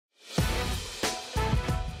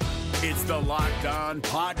It's the Locked On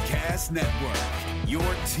Podcast Network, your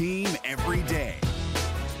team every day.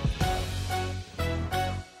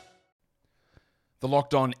 The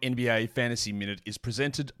Locked On NBA Fantasy Minute is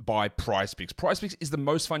presented by PrizePicks. PrizePicks is the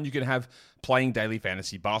most fun you can have playing daily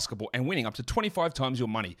fantasy basketball and winning up to 25 times your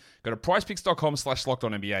money. Go to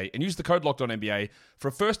prizepicks.com/LockedOnNBA and use the code LockedOnNBA for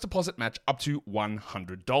a first deposit match up to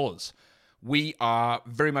 $100. We are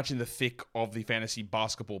very much in the thick of the fantasy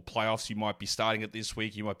basketball playoffs. You might be starting it this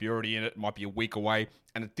week. You might be already in it. It might be a week away.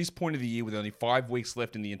 And at this point of the year, with only 5 weeks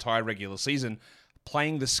left in the entire regular season,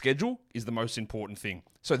 playing the schedule is the most important thing.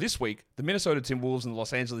 So this week, the Minnesota Timberwolves and the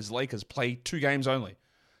Los Angeles Lakers play 2 games only.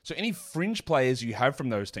 So any fringe players you have from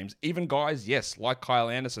those teams, even guys, yes, like Kyle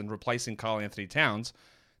Anderson replacing Karl Anthony Towns,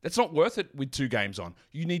 that's not worth it with 2 games on.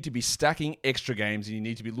 You need to be stacking extra games, and you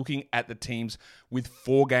need to be looking at the teams with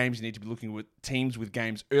 4 games. You need to be looking at teams with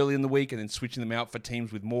games early in the week and then switching them out for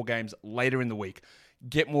teams with more games later in the week.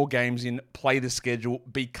 Get more games in, play the schedule,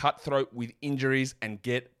 be cutthroat with injuries, and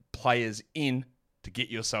get players in to get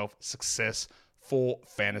yourself success for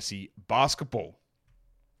fantasy basketball.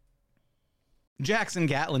 Jackson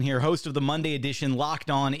Gatlin here, host of the Monday edition Locked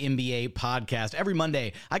On NBA podcast. Every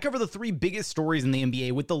Monday, I cover the 3 biggest stories in the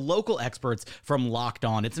NBA with the local experts from Locked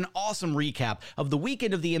On. It's an awesome recap of the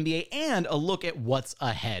weekend of the NBA and a look at what's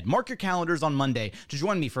ahead. Mark your calendars on Monday to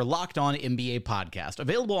join me for Locked On NBA podcast,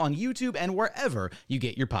 available on YouTube and wherever you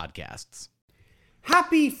get your podcasts.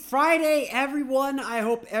 Happy Friday, everyone. I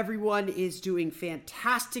hope everyone is doing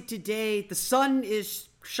fantastic today. The sun is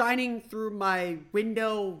shining through my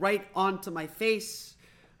window right onto my face.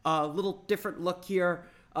 A little different look here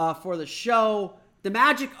for the show. The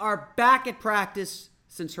Magic are back at practice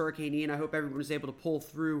since Hurricane Ian. I hope everyone was able to pull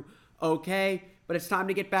through okay, but it's time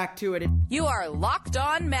to get back to it. You are Locked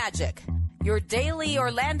On Magic, your daily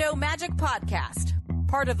Orlando Magic podcast,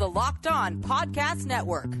 part of the Locked On Podcast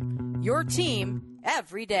Network, your team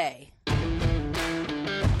every day.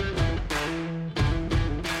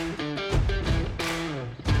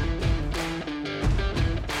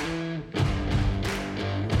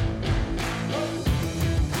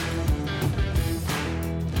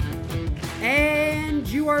 And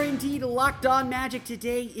you are indeed Locked On Magic.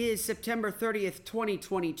 Today is September 30th,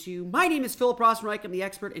 2022. My name is Philip Rossman-Reich. I'm the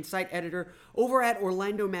expert and site editor over at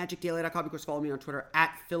OrlandoMagicDaily.com. Of course, follow me on Twitter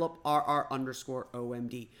at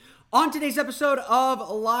PhilipRR_OMD. On today's episode of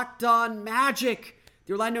Locked On Magic,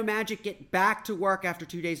 the Orlando Magic get back to work after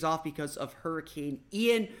 2 days off because of Hurricane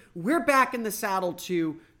Ian. We're back in the saddle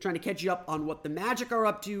too, trying to catch you up on what the Magic are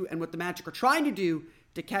up to and what the Magic are trying to do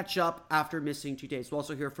to catch up after missing 2 days. We'll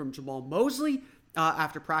also hear from Jamal Mosley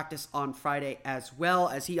after practice on Friday, as well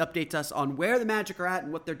as he updates us on where the Magic are at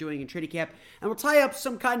and what they're doing in training camp. And we'll tie up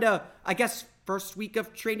some kind of, I guess, first week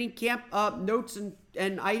of training camp notes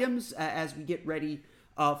and items as we get ready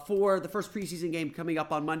for the first preseason game coming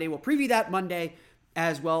up on Monday. We'll preview that Monday,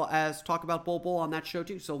 as well as talk about Bol Bol on that show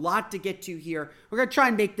too. So a lot to get to here. We're going to try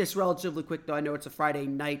and make this relatively quick, though I know it's a Friday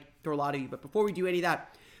night for a lot of you. But before we do any of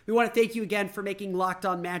that, we want to thank you again for making Locked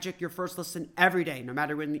On Magic your first listen every day, no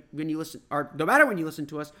matter when you listen, or no matter when you listen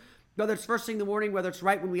to us, whether it's first thing in the morning, whether it's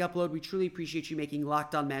right when we upload. We truly appreciate you making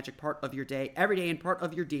Locked On Magic part of your day, every day, and part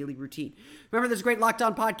of your daily routine. Remember, there's a great Locked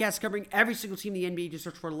On podcast covering every single team in the NBA. Just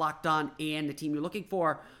search for Locked On and the team you're looking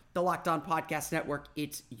for. The Locked On Podcast Network.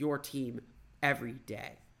 It's your team every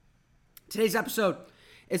day. Today's episode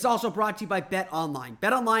is also brought to you by BetOnline.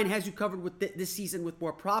 BetOnline has you covered with this season with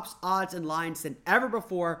more props, odds, and lines than ever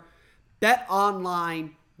before.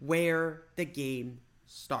 BetOnline, where the game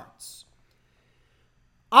starts.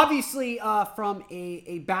 Obviously, from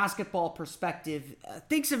a basketball perspective,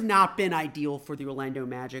 things have not been ideal for the Orlando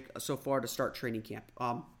Magic so far to start training camp.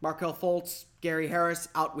 Markelle Fultz, Gary Harris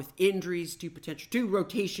out with injuries, two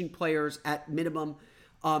rotation players at minimum,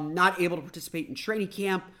 not able to participate in training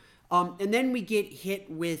camp. And then we get hit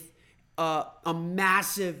with a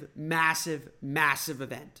massive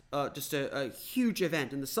event, just a huge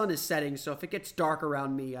event, and the sun is setting. So if it gets dark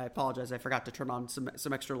around me, I apologize. I forgot to turn on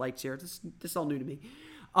some extra lights here. This is all new to me.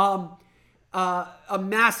 A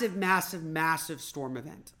massive storm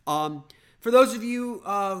event. For those of you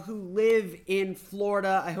who live in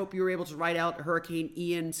Florida, I hope you were able to ride out Hurricane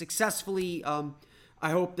Ian successfully.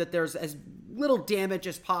 I hope that there's as little damage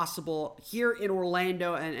as possible here in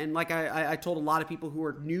Orlando. And like I told a lot of people who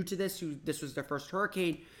are new to this, who this was their first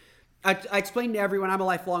hurricane, I explained to everyone, I'm a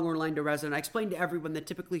lifelong Orlando resident, I explained to everyone that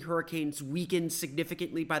typically hurricanes weaken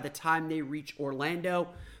significantly by the time they reach Orlando,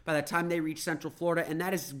 by the time they reach Central Florida, and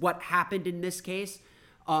that is what happened in this case.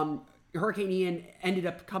 Hurricane Ian ended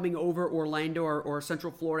up coming over Orlando or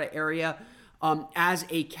Central Florida area as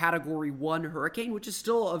a Category 1 hurricane, which is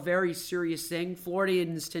still a very serious thing.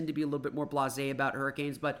 Floridians tend to be a little bit more blasé about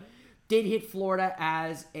hurricanes, but did hit Florida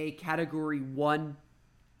as a Category 1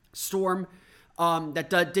 storm.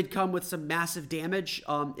 That did come with some massive damage.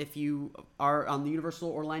 If you are on the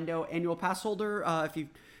Universal Orlando annual pass holder, if you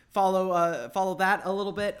follow that a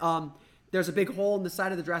little bit, there's a big hole in the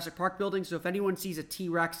side of the Jurassic Park building. So if anyone sees a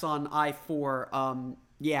T-Rex on I-4,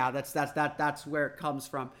 yeah, that's where it comes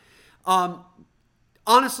from.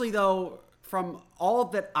 Honestly, though, from all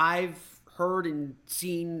that I've heard and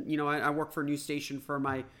seen, I work for a news station for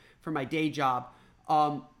my day job.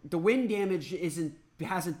 The wind damage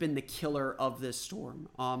hasn't been the killer of this storm.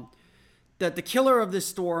 The killer of this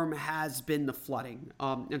storm has been the flooding.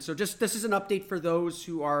 And so this is an update for those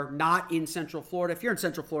who are not in Central Florida. If you're in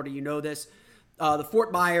Central Florida, you know this. The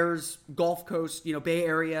Fort Myers, Gulf Coast, Bay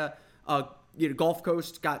Area, Gulf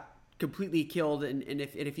Coast got completely killed. And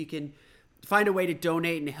if you can find a way to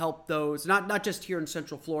donate and help those, not just here in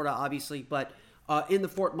Central Florida, obviously, but in the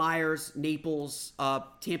Fort Myers, Naples,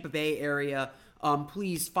 Tampa Bay area,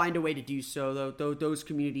 please find a way to do so. Though those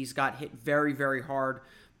communities got hit very, very hard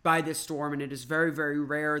by this storm, and it is very, very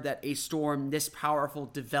rare that a storm this powerful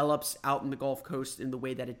develops out in the Gulf Coast in the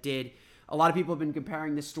way that it did. A lot of people have been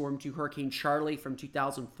comparing this storm to Hurricane Charley from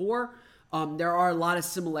 2004. There are a lot of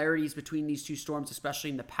similarities between these two storms, especially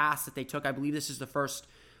in the paths that they took. I believe this is the first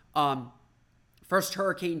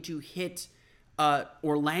hurricane to hit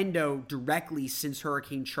Orlando directly since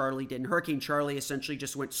Hurricane Charley did. And Hurricane Charley essentially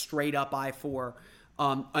just went straight up I-4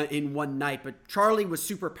 in one night. But Charley was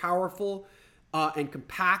super powerful and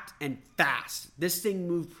compact and fast. This thing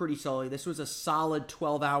moved pretty slowly. This was a solid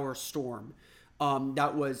 12-hour storm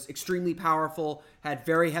that was extremely powerful, had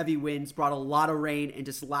very heavy winds, brought a lot of rain, and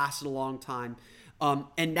just lasted a long time.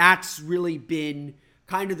 And that's really been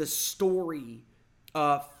kind of the story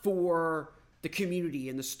for the community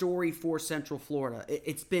and the story for Central Florida.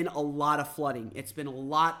 It's been a lot of flooding. It's been a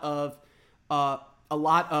lot of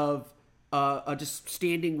just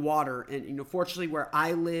standing water. And fortunately, where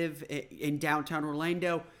I live in downtown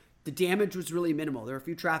Orlando, the damage was really minimal. There were a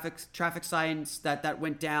few traffic signs that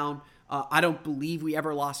went down. I don't believe we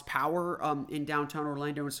ever lost power in downtown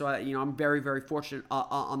Orlando, and so I'm very, very fortunate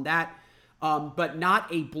on that. But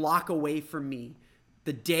not a block away from me,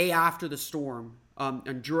 the day after the storm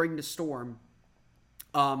and during the storm,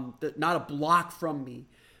 not a block from me,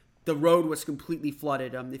 the road was completely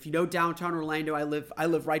flooded. If you know downtown Orlando, I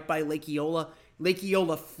live right by Lake Eola. Lake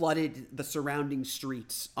Eola flooded the surrounding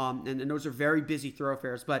streets, and those are very busy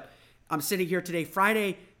thoroughfares. But I'm sitting here today,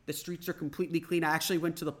 Friday. The streets are completely clean. I actually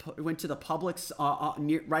went to the Publix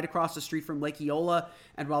right across the street from Lake Eola,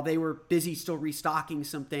 and while they were busy still restocking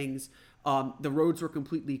some things, the roads were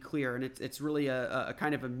completely clear, and it's really a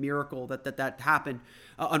kind of a miracle that happened.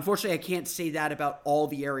 Unfortunately, I can't say that about all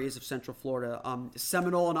the areas of Central Florida.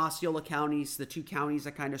 Seminole and Osceola counties, the two counties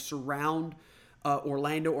that kind of surround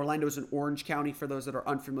Orlando. Orlando is an orange county for those that are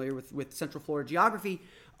unfamiliar with Central Florida geography.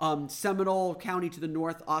 Seminole County to the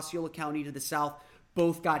north, Osceola County to the south,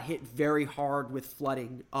 both got hit very hard with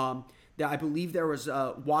flooding. I believe there was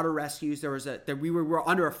water rescues. We were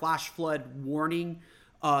under a flash flood warning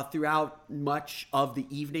throughout much of the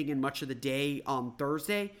evening and much of the day on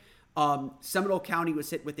Thursday. Seminole County was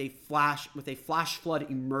hit with a flash flood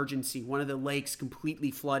emergency. One of the lakes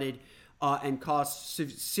completely flooded and caused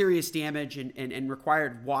serious damage and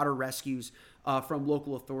required water rescues from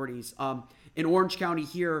local authorities. In Orange County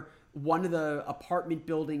here, one of the apartment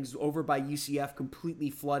buildings over by UCF completely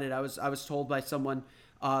flooded. I was told by someone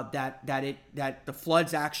that the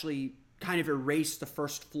floods actually kind of erased the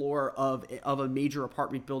first floor of a major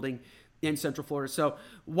apartment building in Central Florida. So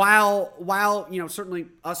while certainly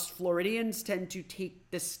us Floridians tend to take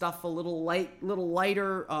this stuff a little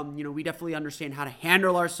lighter, we definitely understand how to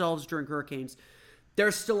handle ourselves during hurricanes.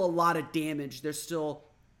 There's still a lot of damage. There's still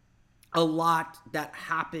a lot that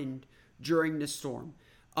happened during this storm.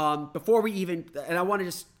 Before we even, and I want to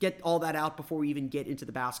just get all that out before we even get into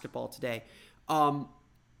the basketball today.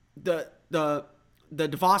 The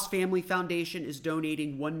DeVos Family Foundation is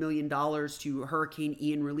donating $1 million to Hurricane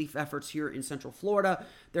Ian relief efforts here in Central Florida.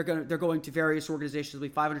 They're going to various organizations. I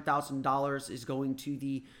believe $500,000 is going to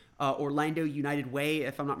the Orlando United Way,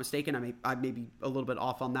 if I'm not mistaken. I may be a little bit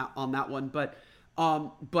off on that one, but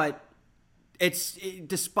it's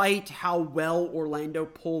despite how well Orlando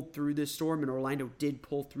pulled through this storm, and Orlando did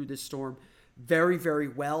pull through this storm very, very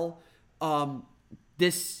well.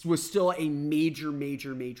 This was still a major,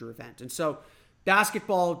 major, major event, and so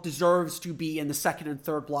basketball deserves to be in the second and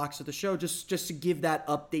third blocks of the show, just to give that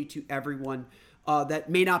update to everyone that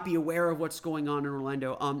may not be aware of what's going on in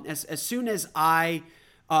Orlando. As soon as I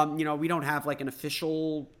We don't have like an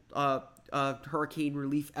official hurricane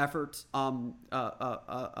relief effort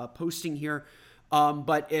posting here.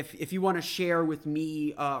 But if you want to share with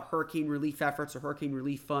me hurricane relief efforts or hurricane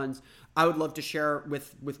relief funds, I would love to share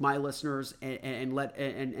with my listeners and let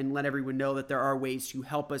everyone know that there are ways to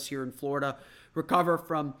help us here in Florida recover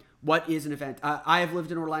from what is an event. I have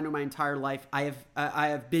lived in Orlando my entire life. I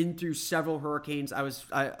have been through several hurricanes. I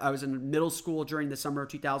was in middle school during the summer of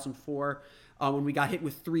 2004 when we got hit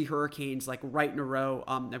with 3 hurricanes like right in a row.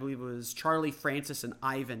 I believe it was Charlie, Francis, and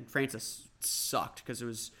Ivan. Francis sucked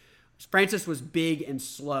because Francis was big and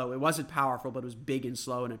slow. It wasn't powerful, but it was big and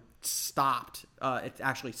slow, and it stopped. It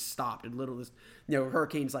actually stopped. It literally,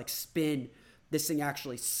 hurricanes like spin. This thing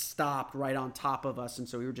actually stopped right on top of us, and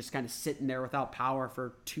so we were just kind of sitting there without power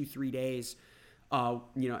for 2-3 days.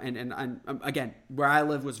 And again, where I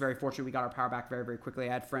live was very fortunate. We got our power back very, very quickly.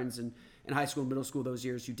 I had friends in high school and middle school those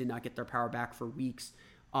years who did not get their power back for weeks.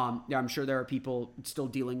 I'm sure there are people still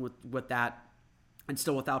dealing with that and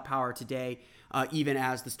still without power today, even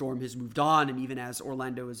as the storm has moved on and even as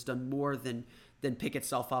Orlando has done more than pick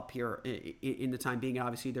itself up here in the time being.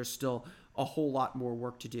 Obviously, there's still a whole lot more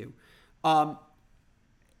work to do.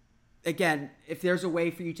 Again, if there's a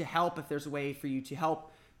way for you to help,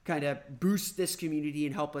 kind of boost this community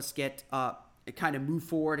and help us get kind of move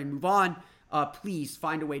forward and move on, please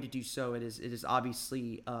find a way to do so. It is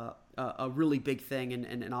obviously a really big thing,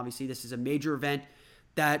 and obviously this is a major event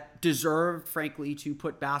that deserved, frankly, to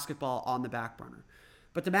put basketball on the back burner.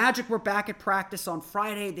 But the Magic were back at practice on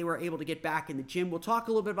Friday. They were able to get back in the gym. We'll talk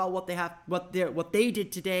a little bit about what they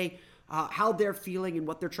did today, how they're feeling, and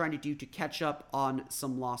what they're trying to do to catch up on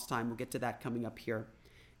some lost time. We'll get to that coming up here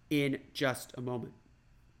in just a moment.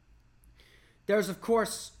 There's, of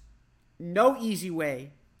course, no easy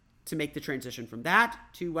way to make the transition from that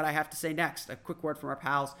to what I have to say next. A quick word from our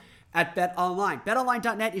pals at BetOnline.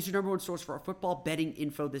 BetOnline.net is your number one source for our football betting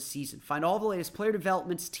info this season. Find all the latest player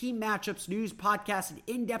developments, team matchups, news, podcasts, and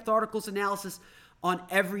in-depth articles analysis on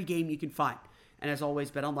every game you can find. And as always,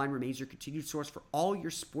 BetOnline remains your continued source for all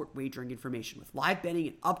your sport wagering information with live betting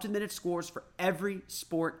and up-to-minute scores for every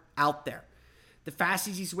sport out there. The fast,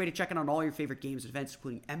 easiest way to check in on all your favorite games and events,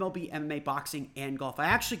 including MLB, MMA, boxing, and golf. I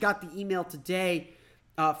actually got the email today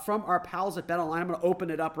from our pals at BetOnline. I'm going to open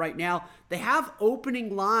it up right now. They have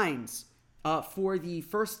opening lines for the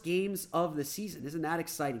first games of the season. Isn't that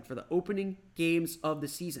exciting? For the opening games of the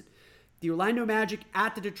season. The Orlando Magic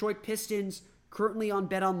at the Detroit Pistons, currently on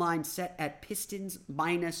BetOnline, set at Pistons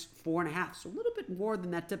minus 4.5. So a little bit more than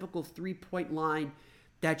that typical 3-point line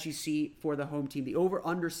that you see for the home team. The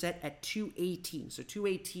over-under set at 218. So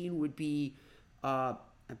 218 would be, I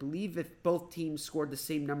believe if both teams scored the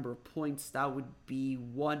same number of points, that would be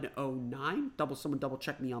 109. Someone double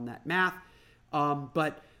check me on that math.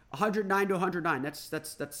 But 109 to 109,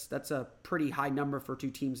 that's a pretty high number for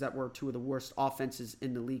two teams that were two of the worst offenses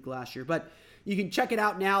in the league last year. But you can check it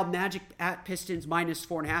out now. Magic at Pistons minus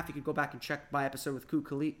 4.5. You can go back and check my episode with Ku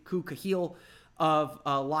Kahil of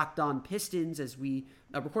Locked On Pistons, as we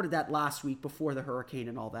recorded that last week before the hurricane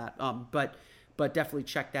and all that. But definitely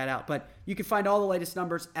check that out. But you can find all the latest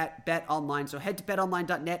numbers at BetOnline. So head to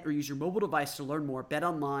betonline.net or use your mobile device to learn more.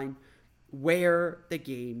 BetOnline, where the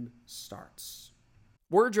game starts.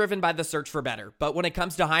 We're driven by the search for better, but when it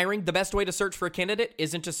comes to hiring, the best way to search for a candidate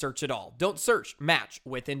isn't to search at all. Don't search, match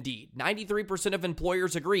with Indeed. 93% of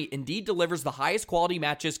employers agree Indeed delivers the highest quality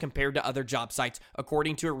matches compared to other job sites,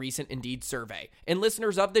 according to a recent Indeed survey. And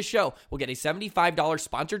listeners of this show will get a $75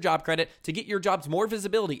 sponsored job credit to get your jobs more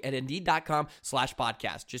visibility at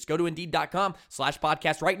Indeed.com/podcast. Just go to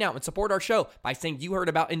Indeed.com/podcast right now and support our show by saying you heard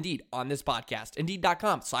about Indeed on this podcast.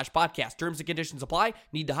 Indeed.com/podcast. Terms and conditions apply.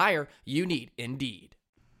 Need to hire? You need Indeed.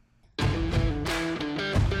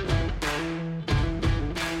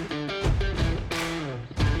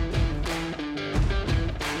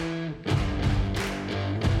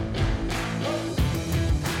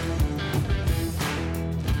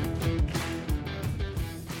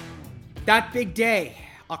 That big day,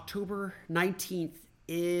 October 19th,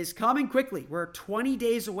 is coming quickly. We're 20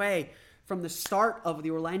 days away from the start of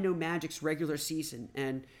the Orlando Magic's regular season,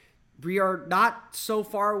 and we are not so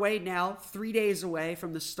far away now, 3 days away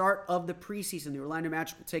from the start of the preseason. The Orlando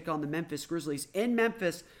Magic will take on the Memphis Grizzlies in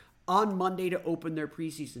Memphis on Monday to open their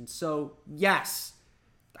preseason. So, yes,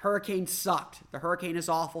 the Hurricane sucked. The Hurricane is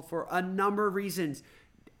awful for a number of reasons.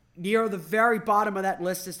 Near the very bottom of that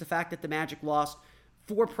list is the fact that the Magic lost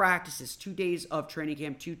 4 practices, 2 days of training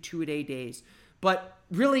camp, 2 two-a-day days. But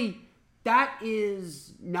really, that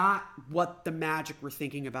is not what the Magic were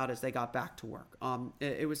thinking about as they got back to work.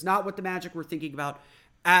 It was not what the Magic were thinking about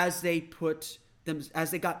as they put them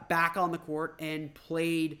as they got back on the court and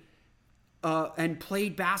played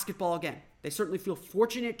basketball again. They certainly feel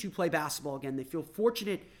fortunate to play basketball again. They feel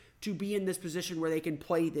fortunate to be in this position where they can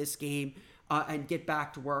play this game and get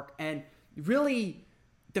back to work. And really,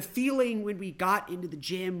 the feeling when we got into the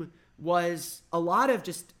gym was a lot of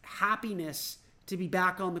just happiness to be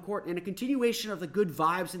back on the court and a continuation of the good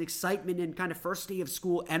vibes and excitement and kind of first day of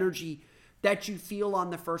school energy that you feel on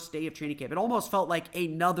the first day of training camp. It almost felt like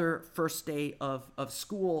another first day of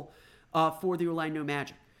school for the Orlando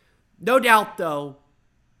Magic. No doubt, though,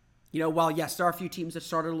 while yes, there are a few teams that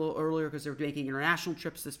started a little earlier because they were making international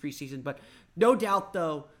trips this preseason, but no doubt,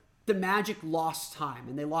 though, the Magic lost time,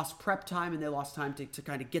 and they lost prep time, and they lost time to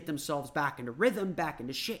kind of get themselves back into rhythm, back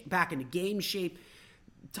into shape, back into game shape,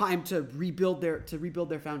 time to rebuild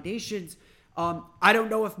their foundations. I don't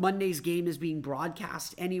know if Monday's game is being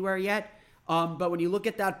broadcast anywhere yet, but when you look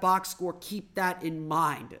at that box score, keep that in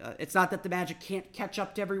mind. It's not that the Magic can't catch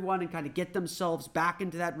up to everyone and kind of get themselves back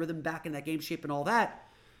into that rhythm, back in that game shape and all that,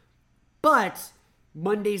 but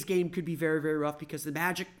Monday's game could be very, very rough because the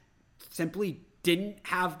Magic simply didn't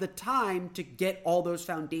have the time to get all those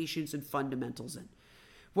foundations and fundamentals in.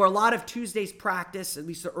 Where a lot of Tuesday's practice, at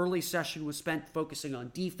least the early session, was spent focusing on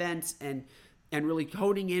defense and really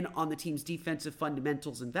honing in on the team's defensive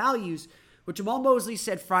fundamentals and values, what Jamal Mosley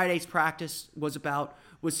said Friday's practice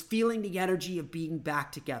was feeling the energy of being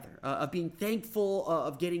back together, of being thankful,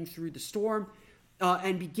 of getting through the storm,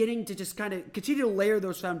 and beginning to just kind of continue to layer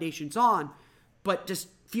those foundations on, but just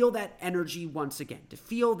feel that energy once again, to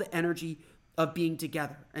feel the energy of being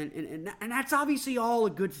together. And that's obviously all a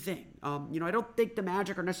good thing. I don't think the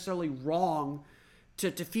Magic are necessarily wrong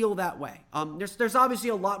to feel that way. There's obviously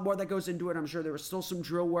a lot more that goes into it. I'm sure there was still some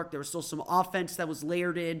drill work. There was still some offense that was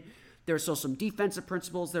layered in. There was still some defensive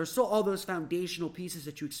principles. There's still all those foundational pieces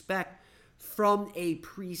that you expect from a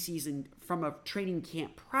preseason, from a training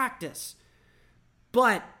camp practice.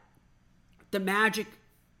 But the Magic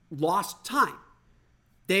lost time.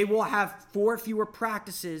 They will have 4 fewer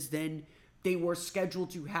practices than they were scheduled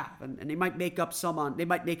to have, and they might make up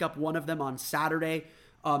one of them on Saturday.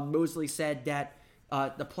 Mosley said that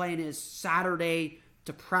the plan is Saturday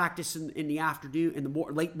to practice in the afternoon, in the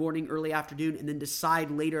late morning, early afternoon, and then decide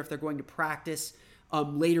later if they're going to practice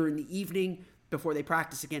later in the evening before they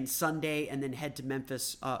practice again Sunday, and then head to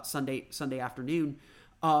Memphis Sunday afternoon.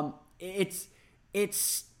 It's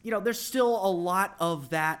there's still a lot of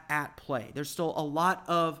that at play. There's still a lot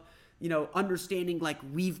of understanding like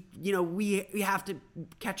we have to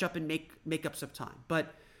catch up and make up some time.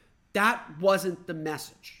 But that wasn't the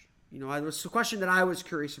message. There was a question that I was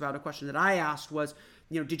curious about. A question that I asked was,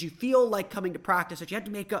 did you feel like coming to practice that you had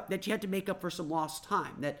to make up for some lost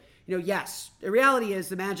time? That, yes, the reality is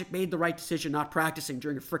the Magic made the right decision not practicing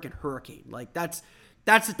during a freaking hurricane. Like that's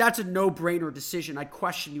a no-brainer decision. I'd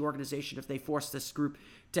question the organization if they forced this group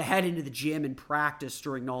to head into the gym and practice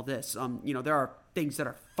during all this. There are things that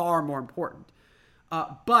are far more important.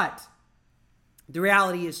 But the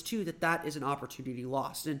reality is, too, that is an opportunity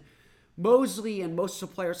lost. And Mosley and most of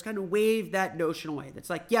the players kind of waved that notion away. That's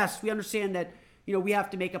like, yes, we understand that, we have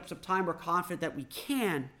to make up some time. We're confident that we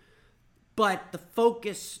can. But the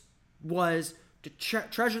focus was to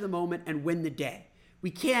treasure the moment and win the day.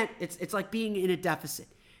 We can't, it's like being in a deficit.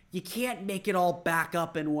 You can't make it all back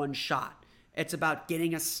up in one shot. It's about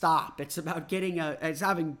getting a stop. It's about it's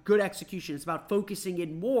having good execution. It's about focusing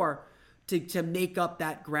in more to make up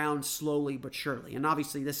that ground slowly but surely. And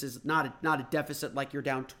obviously this is not a deficit like you're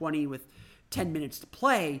down 20 with 10 minutes to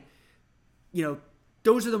play.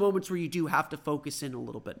 Those are the moments where you do have to focus in a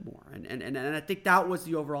little bit more. And I think that was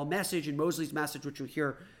the overall message. And Mosley's message, which you'll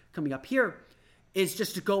hear coming up here, is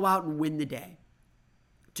just to go out and win the day.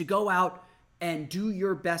 To go out and do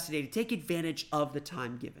your best today, to take advantage of the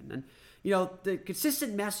time given. And, the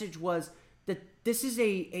consistent message was that this is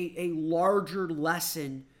a larger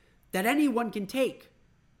lesson that anyone can take.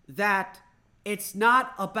 That it's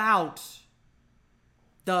not about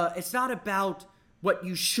what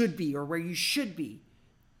you should be or where you should be.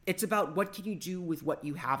 It's about what can you do with what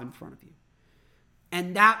you have in front of you.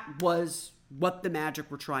 And that was what the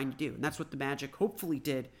Magic were trying to do. And that's what the Magic hopefully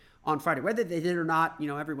did on Friday. Whether they did or not,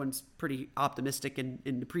 everyone's pretty optimistic in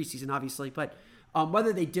the preseason, obviously. But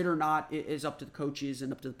whether they did or not is up to the coaches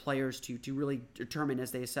and up to the players to really determine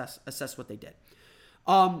as they assess what they did.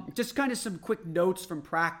 Just kind of some quick notes from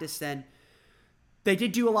practice then. They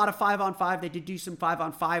did do a lot of 5-on-5. They did do some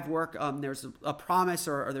 5-on-5 work. There's a promise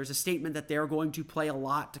or there's a statement that they're going to play a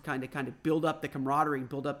lot to kind of build up the camaraderie,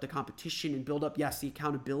 build up the competition, and build up, yes, the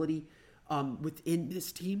accountability within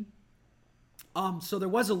this team. So there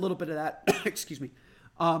was a little bit of that. Excuse me.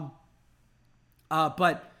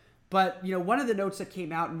 But But, one of the notes that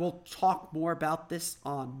came out, and we'll talk more about this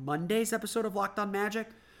on Monday's episode of Locked On Magic,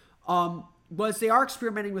 was they are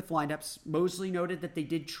experimenting with lineups. Mosley noted that they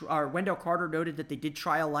did, Wendell Carter noted that they did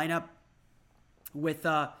try a lineup with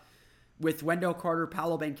Wendell Carter,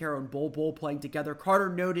 Paolo Banchero, and Bol Bol playing together. Carter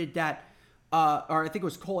noted that, or I think it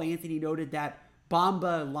was Cole Anthony noted that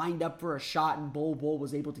Bamba lined up for a shot and Bol Bol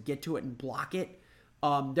was able to get to it and block it.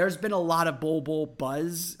 There's been a lot of Bol Bol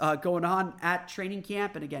buzz going on at training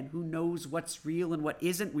camp. And again, who knows what's real and what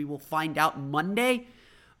isn't? We will find out Monday.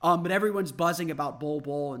 But everyone's buzzing about Bol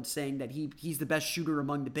Bol and saying that he's the best shooter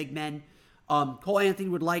among the big men. Cole Anthony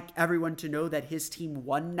would like everyone to know that his team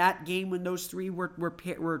won that game when those three were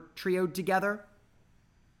trioed together.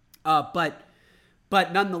 But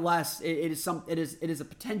nonetheless, it is a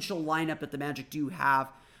potential lineup that the Magic do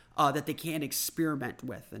have that they can experiment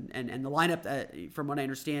with. And the lineup, from what I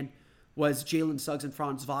understand, was Jalen Suggs and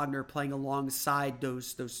Franz Wagner playing alongside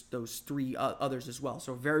those three others as well.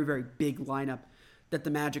 So a very, very big lineup that the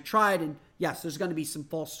Magic tried. And yes, there's going to be some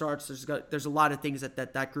false starts. There's a lot of things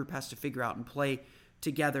that group has to figure out and play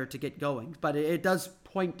together to get going. But it does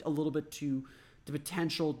point a little bit to the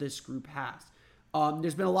potential this group has.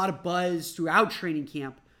 There's been a lot of buzz throughout training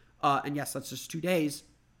camp. And yes, that's just 2 days.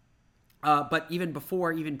 But even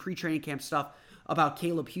before, even pre-training camp stuff about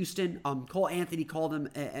Caleb Houston. Cole Anthony called him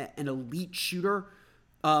an elite shooter,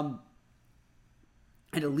 an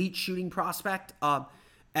elite shooting prospect.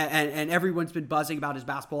 And everyone's been buzzing about his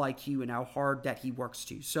basketball IQ and how hard that he works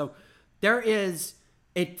to. So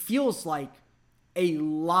it feels like a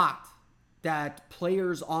lot that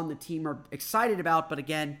players on the team are excited about. But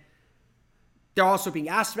again, they're also being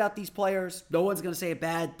asked about these players. No one's going to say a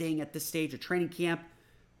bad thing at this stage of training camp.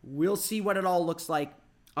 We'll see what it all looks like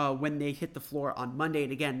when they hit the floor on Monday.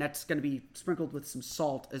 And again, that's going to be sprinkled with some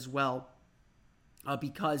salt as well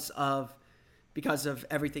because of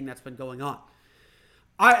everything that's been going on.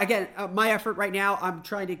 My effort right now, I'm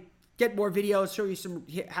trying to get more videos, show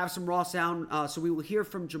you have some raw sound. So we will hear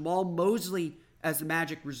from Jamal Mosley as the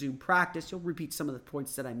Magic resume practice. He'll repeat some of the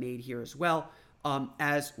points that I made here as well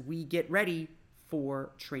as we get ready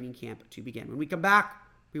for training camp to begin. When we come back,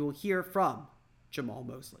 we will hear from Jamal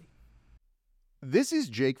Mosley. This is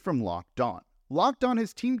Jake from Locked On. Locked On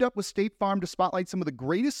has teamed up with State Farm to spotlight some of the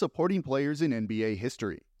greatest supporting players in NBA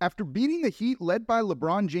history. After beating the Heat led by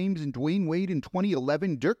LeBron James and Dwayne Wade in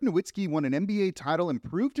 2011, Dirk Nowitzki won an NBA title and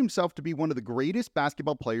proved himself to be one of the greatest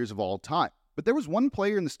basketball players of all time. But there was one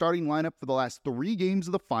player in the starting lineup for the last 3 games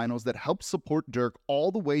of the finals that helped support Dirk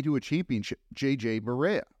all the way to a championship, JJ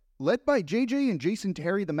Barea. Led by JJ and Jason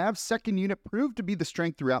Terry, the Mavs' second unit proved to be the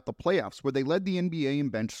strength throughout the playoffs, where they led the NBA in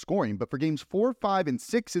bench scoring. But for games 4, 5, and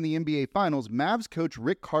 6 in the NBA Finals, Mavs coach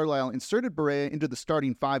Rick Carlisle inserted Barea into the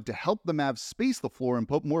starting 5 to help the Mavs space the floor and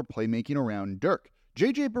put more playmaking around Dirk.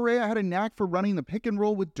 JJ Barea had a knack for running the pick and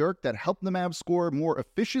roll with Dirk that helped the Mavs score more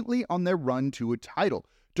efficiently on their run to a title.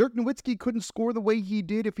 Dirk Nowitzki couldn't score the way he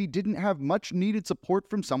did if he didn't have much needed support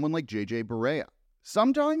from someone like JJ Barea.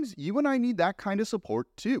 Sometimes you and I need that kind of support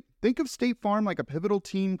too. Think of State Farm like a pivotal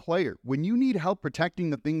team player. When you need help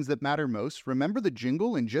protecting the things that matter most, remember the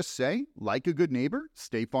jingle and just say, like a good neighbor,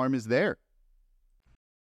 State Farm is there.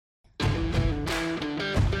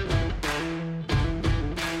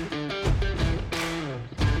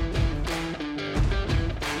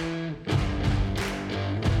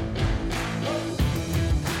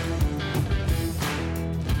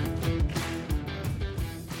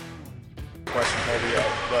 Question maybe,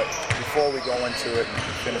 but before we go into it and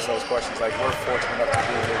finish those questions, like we're fortunate enough to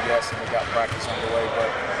be here, yes, and we got practice underway,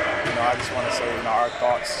 but I just want to say, our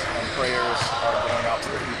thoughts and prayers are going out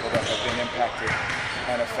to the people that have been impacted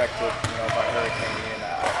and affected, by Hurricane Ian.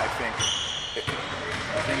 I think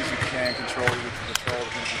the things you can control, you can control.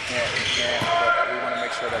 The things you can't, but we want to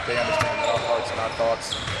make sure that they understand that our hearts and our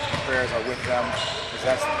thoughts and prayers are with them, because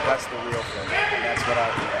that's the real thing, and that's what the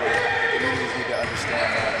communities need to understand,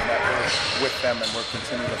 and that we're with them and we're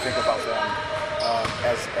continuing to think about them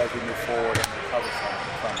as we move forward and recover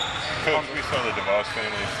from it. Coach, we saw the DeVos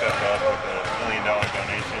family step up with a $1 million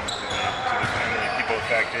donation to the family, people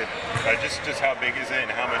affected. Just how big is it, and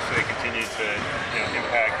how much do they continue to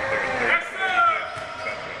impact if they're 30, 40 kids,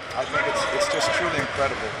 etc.? I think it's just truly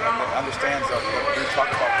incredible, and it understands that we talk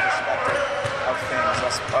about the perspective of things,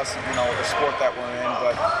 us, the sport that we're in,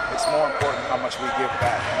 but it's more important how much we give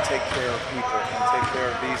back and take care of people and take care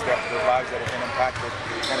of the lives that have been impacted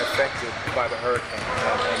and affected by the hurricane.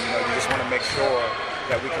 And you just want to make sure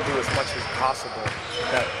that we can do as much as possible,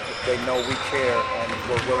 that they know we care and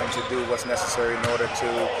we're willing to do what's necessary in order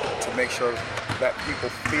to make sure that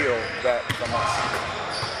people feel that from us.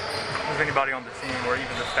 Was anybody on the team or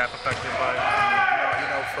even the staff affected by it?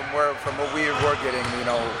 from what we were getting,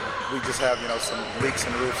 we just have, some leaks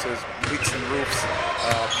and roofs,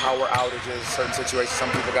 power outages, certain situations.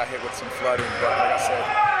 Some people got hit with some flooding, but like I said,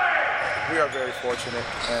 we are very fortunate,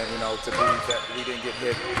 and to be that we didn't get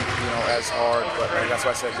hit, as hard. But that's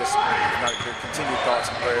why I said just the continued thoughts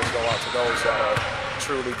and prayers go out to those that are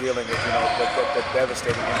truly dealing with, the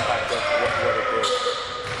devastating impact of what it did.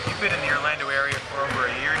 You've been in the Orlando area for over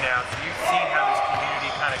a year now, so you've seen how this community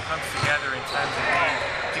kind of comes together in times of need.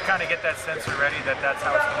 Do you kind of get that sense already that that's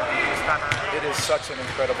how it's going to be this time around? It is such an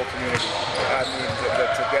incredible community. I mean, the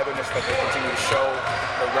togetherness that they continue to show,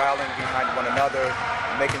 the rallying behind one another,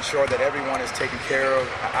 making sure that everyone is taken care of.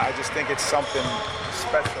 I just think it's something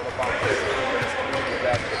special about this community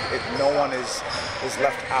that no one is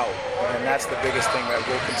left out. And that's the biggest thing that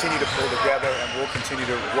we'll continue to pull together, and we'll continue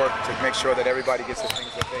to work to make sure that everybody gets the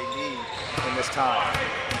things that they need in this time.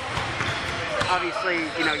 Obviously,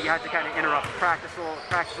 you had to kind of interrupt practice a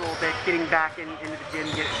little bit, getting back into the gym,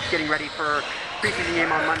 getting ready for preseason game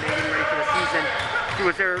on Monday, getting ready for the season.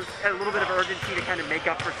 Was there a little bit of urgency to kind of make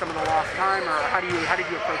up for some of the lost time, or how did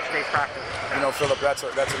you approach today's practice? Philip, that's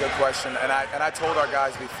a good question, and I told our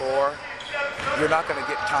guys before, you're not going to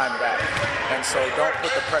get time back, and so don't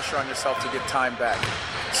put the pressure on yourself to get time back.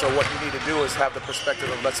 So what you need to do is have the perspective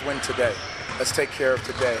of let's win today. Let's take care of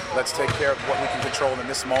today. Let's take care of what we can control in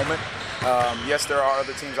this moment. Yes, there are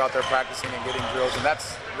other teams out there practicing and getting drills, and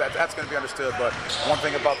that's going to be understood. But one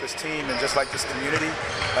thing about this team, and just like this community,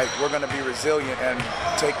 we're going to be resilient and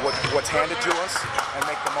take what's handed to us and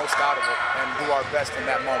make the most out of it and do our best in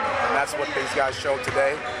that moment. And that's what these guys showed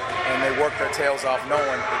today. And they work their tails off,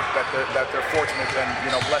 knowing that they're fortunate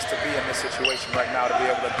and blessed to be in this situation right now, to be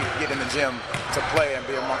able to get in the gym to play and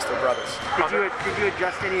be amongst their brothers. Did you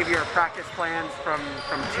adjust any of your practice plans from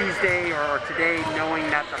Tuesday or today, knowing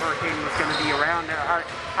that the hurricane was going to be around?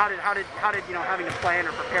 How did having to plan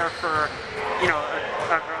or prepare for a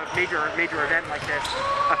major event like this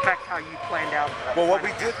affect how you planned out? Well, what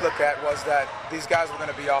we did look at was that these guys were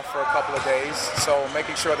going to be off for a couple of days, so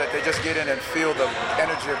making sure that they just get in and feel the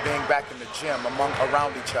energy of being back in the gym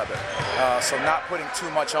around each other. So not putting too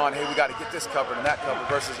much on, hey, we got to get this covered and that covered,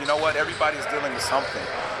 versus, everybody's dealing with something,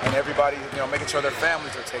 and everybody, making sure their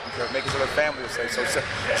families are taken care of, making sure their families are safe. So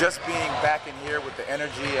just being back in here with the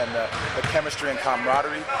energy and the chemistry and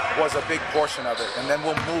camaraderie was a big portion of it. And then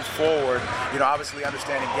we'll move forward, obviously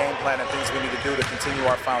understanding game plan and things we need to do to continue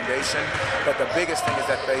our foundation. But the biggest thing is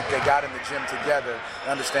that they got in the gym together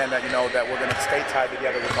and understand that, that we're going to stay tied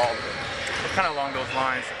together with all of it. It's kind of along those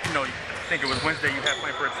lines, I think it was Wednesday you had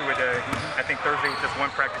planned for a two-a-day. I think Thursday was just one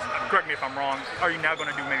practice. Correct me if I'm wrong. Are you now going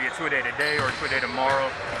to do maybe a two-a-day today or a two-a-day tomorrow,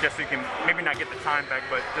 just so you can maybe not get the time back,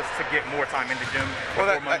 but just to get more time in the gym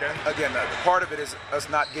before Monday? Again, part of it is us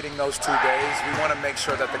not getting those 2 days. We want to make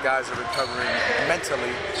sure that the guys are recovering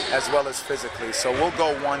mentally as well as physically. So we'll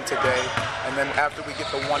go one today, and then after we get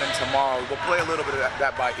the one in tomorrow, we'll play a little bit of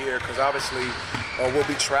that by ear, because obviously we'll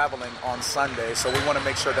be traveling on Sunday. So we want to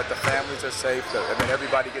make sure that the families are safe, and that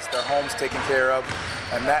everybody gets their homes taken care of,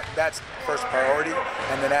 and that's first priority.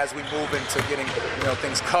 And then as we move into getting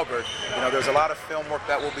things covered, there's a lot of film work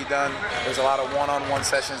that will be done. There's a lot of one-on-one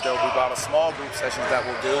sessions. There will be about a small group sessions that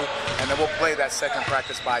we'll do, and then we'll play that second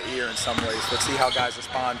practice by ear in some ways. Let's see how guys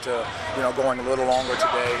respond to going a little longer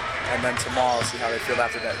today, and then tomorrow see how they feel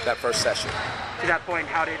after that first session. To that point,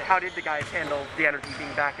 how did the guys handle the energy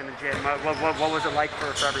being back in the gym? What was it like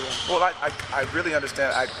for everyone? Well, I really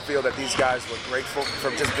understand. I feel that these guys were grateful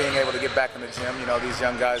for just being able to get back in the gym. These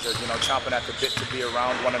young guys are chomping at the bit to be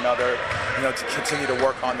around one another, to continue to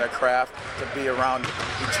work on their craft, to be around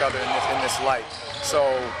each other in this light. So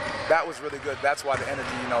that was really good. That's why the energy,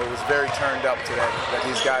 it was very turned up today. That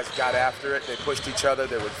these guys got after it. They pushed each other.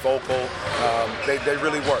 They were vocal. They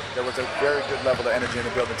really worked. There was a very good level of energy in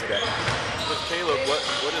the building today. With Caleb,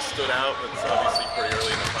 what has stood out? It's obviously pretty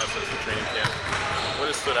early in the process of training camp.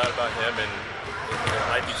 What has stood out about him? And it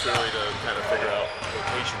might be too early to kind of figure out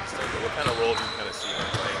locations, but what kind of role do you kind of see him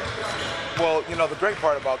playing this season? Well, the great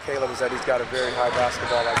part about Caleb is that he's got a very high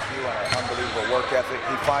basketball IQ and an unbelievable work ethic.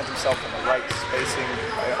 He finds himself in the right spacing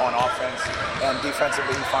on offense, and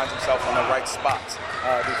defensively he finds himself on the right spots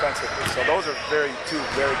defensively. So those are two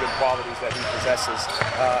very good qualities that he possesses.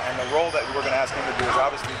 And the role that we're going to ask him to do is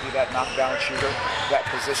obviously be that knockdown shooter, that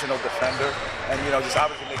positional defender, and just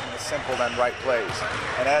obviously making the simple and right plays.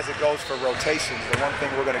 And as it goes for rotations, the one thing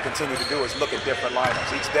we're going to continue to do is look at different lineups.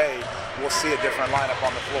 Each day we'll see a different lineup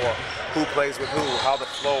on the floor, who plays with who, how the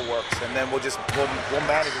flow works, and then we'll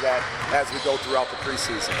manage that as we go throughout the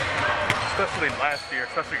preseason. Especially last year,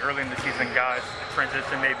 especially early in the season, guys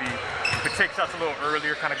transition maybe but take shots a little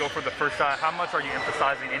earlier, kind of go for the first shot. How much are you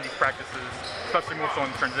emphasizing in these practices, especially more so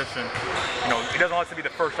in transition? It doesn't have to be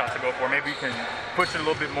the first shot to go for. Maybe you can push it a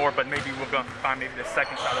little bit more, but maybe we'll find maybe the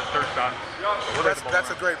second shot or the third shot. Well, that's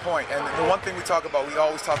a great point. And the one thing we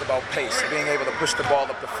always talk about pace, being able to push the ball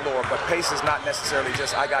up the floor. But pace is not necessarily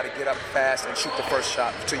just I got to get up fast and shoot the first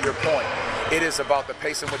shot. To your point, it is about the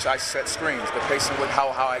pace in which I set screens, the pace in which how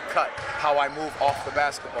I cut, how I move off the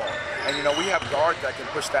basketball. And we have guards that can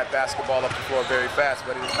push that basketball up the floor very fast,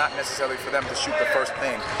 but it is not necessarily for them to shoot the first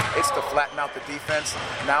thing. It's to flatten out the defense.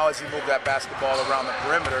 Now as you move that basketball around the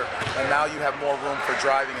perimeter, and now you have more room for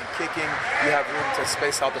driving and kicking, you have room to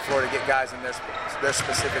space out the floor to get guys in their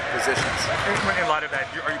specific positions. In light of that,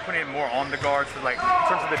 are you putting it more on the guards for, like, in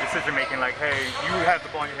terms of the decision making, like, hey, you have the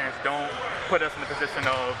ball in your hands, don't put us in the position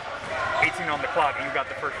of 18 on the clock and you got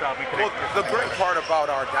the first shot. Well, the great part about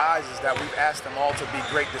our guys is that we've asked them all to be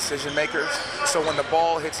great decision makers. So when the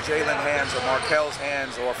ball hits Jalen's hands or Markel's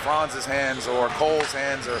hands or Franz's hands or Cole's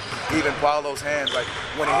hands or even Paulo's hands, like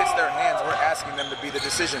when it hits their hands, we're asking them to be the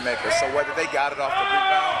decision makers. So whether they got it off the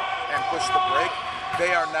rebound and push the break,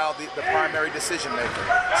 they are now the primary decision maker.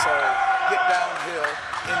 So get downhill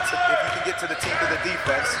if you can get to the teeth of the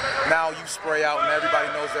defense, now you spray out and everybody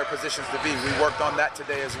knows their positions to be. We worked on that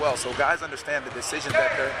today as well. So guys understand the decisions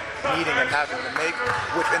that they're needing and having to make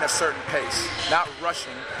within a certain pace. Not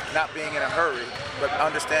rushing, not being in a hurry, but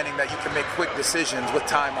understanding that you can make quick decisions with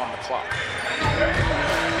time on the clock.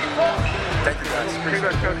 Thank you guys.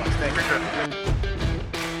 Appreciate it. Thank you.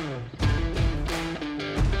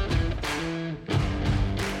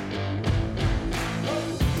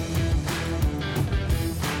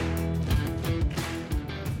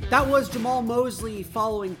 That was Jamal Mosley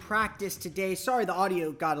following practice today. Sorry, the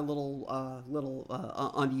audio got a little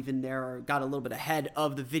uneven there, or got a little bit ahead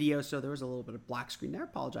of the video, so there was a little bit of black screen there.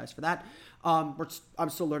 Apologize for that. I'm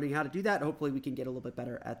still learning how to do that. Hopefully we can get a little bit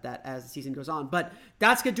better at that as the season goes on. But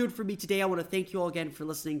that's going to do it for me today. I want to thank you all again for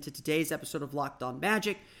listening to today's episode of Locked On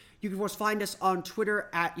Magic. You can, of course, find us on Twitter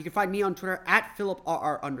you can find me on Twitter at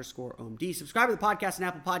PhilipRR_OMD. Subscribe to the podcast on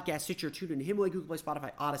Apple Podcasts, Stitcher, TuneIn, Himalaya, Google Play,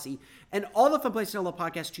 Spotify, Odyssey, and all the fun places to download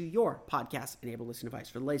podcasts to your podcast-enabled listening device.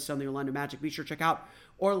 For the latest on the Orlando Magic, be sure to check out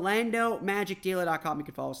OrlandoMagicDaily.com. You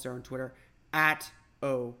can follow us there on Twitter at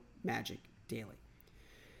OMagicDaily.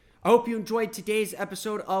 I hope you enjoyed today's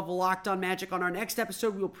episode of Locked On Magic. On our next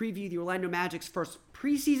episode, we will preview the Orlando Magic's first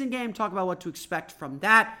preseason game, talk about what to expect from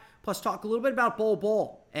that, plus talk a little bit about Bol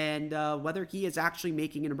Bol and whether he is actually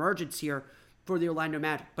making an emergence here for the Orlando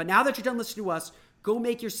Magic. But now that you're done listening to us, go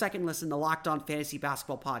make your second listen to Locked On Fantasy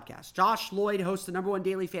Basketball Podcast. Josh Lloyd hosts the #1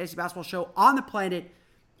 daily fantasy basketball show on the planet.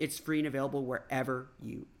 It's free and available wherever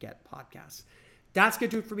you get podcasts. That's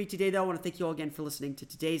going to do it for me today, though. I want to thank you all again for listening to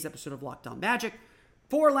today's episode of Locked On Magic.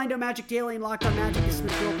 For Orlando Magic Daily and Locked On Magic, this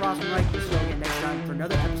is Phil Brosman Wright. We'll see you again next time for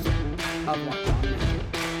another episode of Locked On Magic.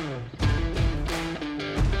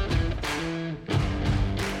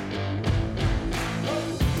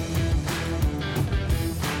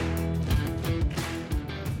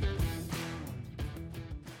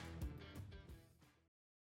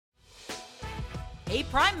 Hey,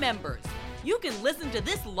 Prime members, you can listen to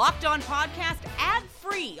this Locked On podcast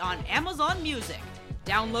ad-free on Amazon Music.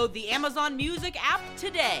 Download the Amazon Music app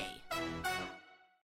today.